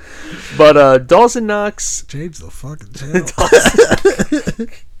 But Dawson Knox... Change the fucking channel.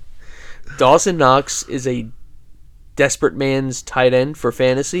 Dawson Knox is a desperate man's tight end for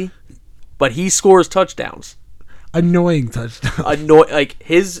fantasy, but he scores touchdowns. Annoying touchdown. Like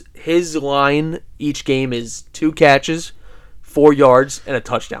his line each game is 2 catches, 4 yards, and a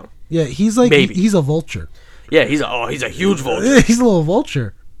touchdown. Yeah, he's like he's a vulture. Yeah, he's a huge vulture. He's a little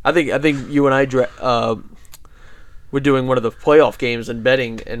vulture. I think you and I were doing one of the playoff games and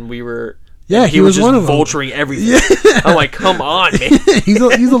betting, and we were. Yeah, he was just one of them. vulturing everything. Yeah. I'm like, come on, man. he's a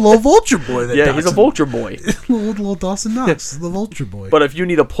little vulture boy. He's a vulture boy. little Dawson Knox, the vulture boy. But if you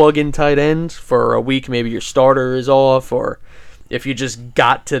need a plug-in tight end for a week, maybe your starter is off, or if you just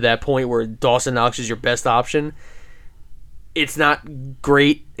got to that point where Dawson Knox is your best option, it's not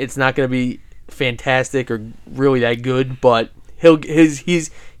great. It's not going to be fantastic or really that good, but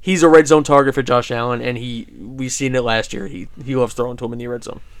he's a red zone target for Josh Allen, and we've seen it last year. He loves throwing to him in the red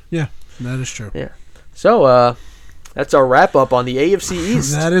zone. Yeah, that is true. Yeah. So that's our wrap up on the AFC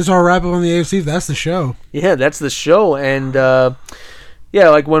East. That is our wrap up on the AFC. That's the show. Yeah, that's the show, and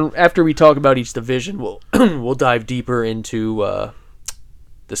like after we talk about each division, we'll dive deeper into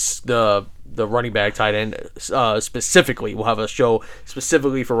the running back, tight end specifically. We'll have a show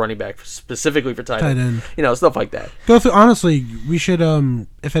specifically for running back, specifically for tight end. Stuff like that. Go through. Honestly, we should,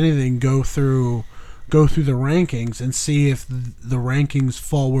 if anything, go through the rankings and see if the rankings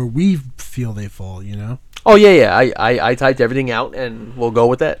fall where we feel they fall. Oh yeah. I typed everything out, and we'll go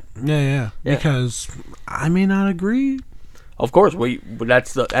with that. Yeah. Because I may not agree. Of course, I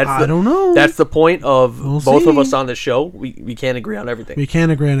don't know. That's the point of We'll both see. of us on the show. We can't agree on everything. We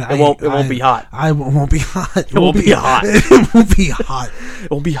can't agree on it. It won't be hot. It won't be hot. It won't be hot. It won't be hot.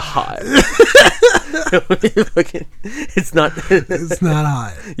 It won't be hot. It's not. It's not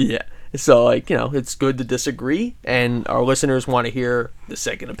hot. Yeah. So it's good to disagree, and our listeners want to hear the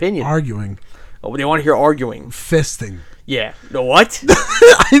second opinion. Arguing. Oh, they want to hear arguing. Fisting. Yeah. No what?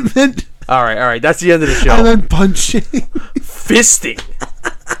 I meant. All right. That's the end of the show. I meant punching. Fisting.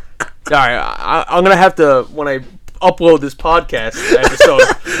 All right. I'm gonna have to, when I upload this podcast episode,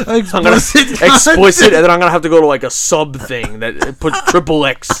 I'm gonna explicit, and then I'm gonna have to go to like a sub thing that put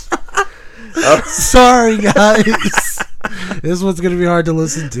XXX. Sorry, guys. This one's gonna be hard to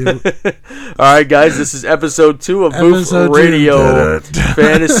listen to. All right, guys. This is episode 2 of Booth Radio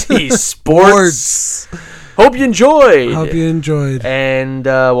Fantasy Sports. Hope you enjoyed. And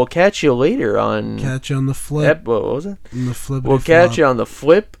we'll catch you later on. Catch you on the flip. What was it? On the flip. We'll catch you on the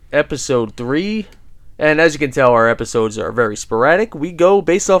flip, episode 3. And as you can tell, our episodes are very sporadic. We go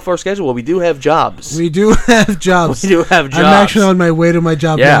based off our schedule. We do have jobs. I'm actually on my way to my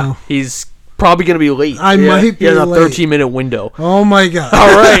job now. Yeah, he's probably going to be late. I might be late. He has a late. 13-minute window. Oh, my God.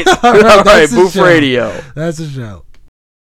 All right. All right. Booth Radio. That's a show.